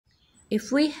if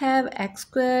we have x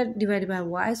squared divided by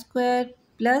y squared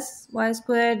plus y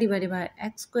squared divided by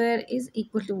x squared is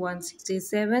equal to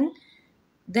 167,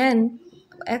 then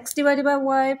x divided by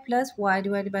y plus y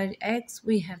divided by x,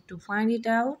 we have to find it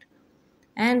out,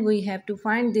 and we have to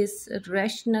find this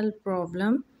rational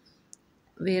problem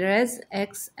whereas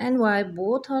x and y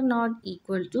both are not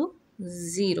equal to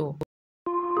 0.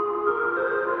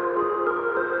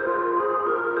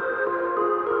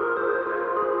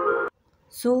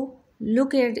 So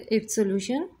look at its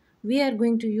solution. We are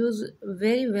going to use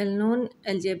very well-known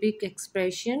algebraic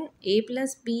expression a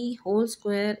plus b whole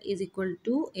square is equal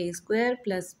to a square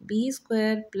plus b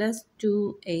square plus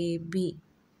 2ab.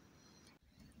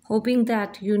 Hoping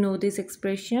that you know this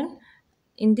expression.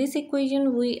 In this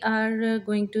equation, we are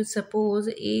going to suppose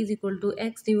a is equal to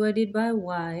x divided by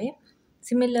y.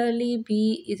 Similarly,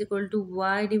 b is equal to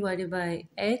y divided by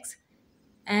x.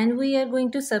 And we are going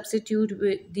to substitute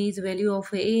with these value of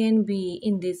a and b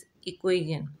in this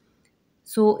equation.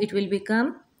 So it will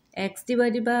become x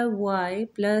divided by y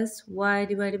plus y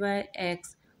divided by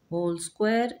x whole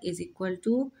square is equal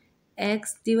to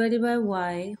x divided by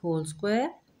y whole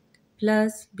square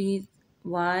plus b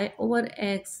y over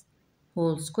x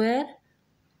whole square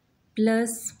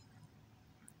plus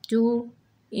 2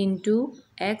 into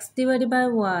x divided by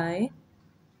y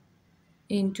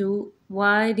into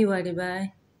y divided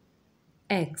by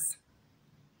x.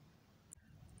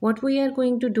 What we are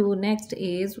going to do next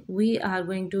is we are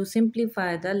going to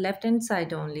simplify the left hand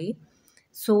side only.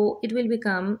 So it will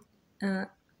become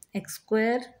x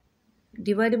square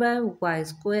divided by y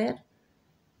square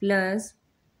plus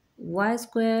y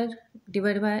square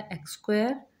divided by x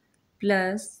square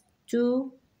plus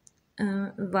 2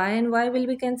 y and y will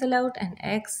be cancelled out and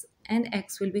x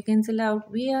will be cancelled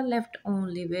out. We are left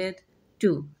only with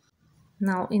 2.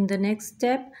 Now in the next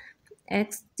step,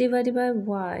 x divided by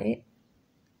y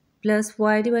plus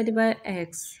y divided by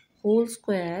x whole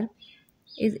square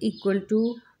is equal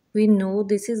to, we know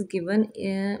this is given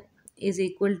is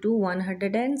equal to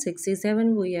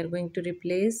 167. We are going to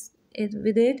replace it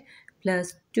with it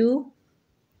plus 2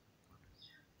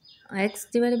 x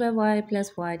divided by y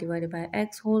plus y divided by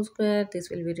x whole square. This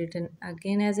will be written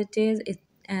again as it is,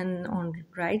 and on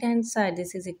right hand side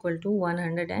this is equal to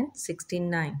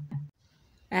 169.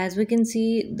 As we can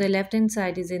see, the left hand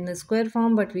side is in the square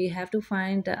form, but we have to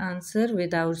find the answer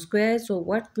without square. So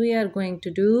what we are going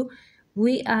to do,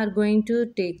 we are going to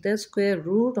take the square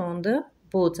root on the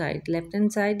both sides, left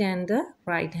hand side and the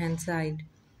right hand side.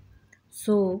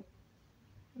 So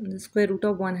the square root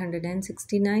of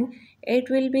 169, it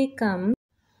will become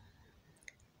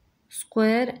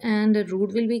square and the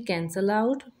root will be cancelled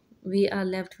out. We are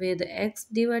left with x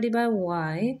divided by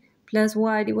y plus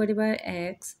y divided by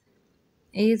x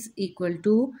is equal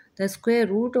to the square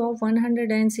root of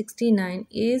 169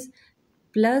 is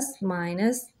plus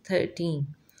minus 13.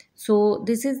 So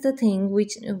this is the thing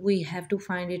which we have to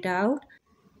find it out.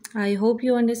 I hope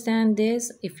you understand this.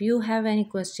 If you have any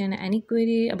question, any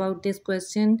query about this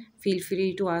question, feel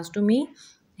free to ask to me.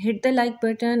 Hit the like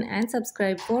button and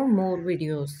subscribe for more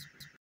videos.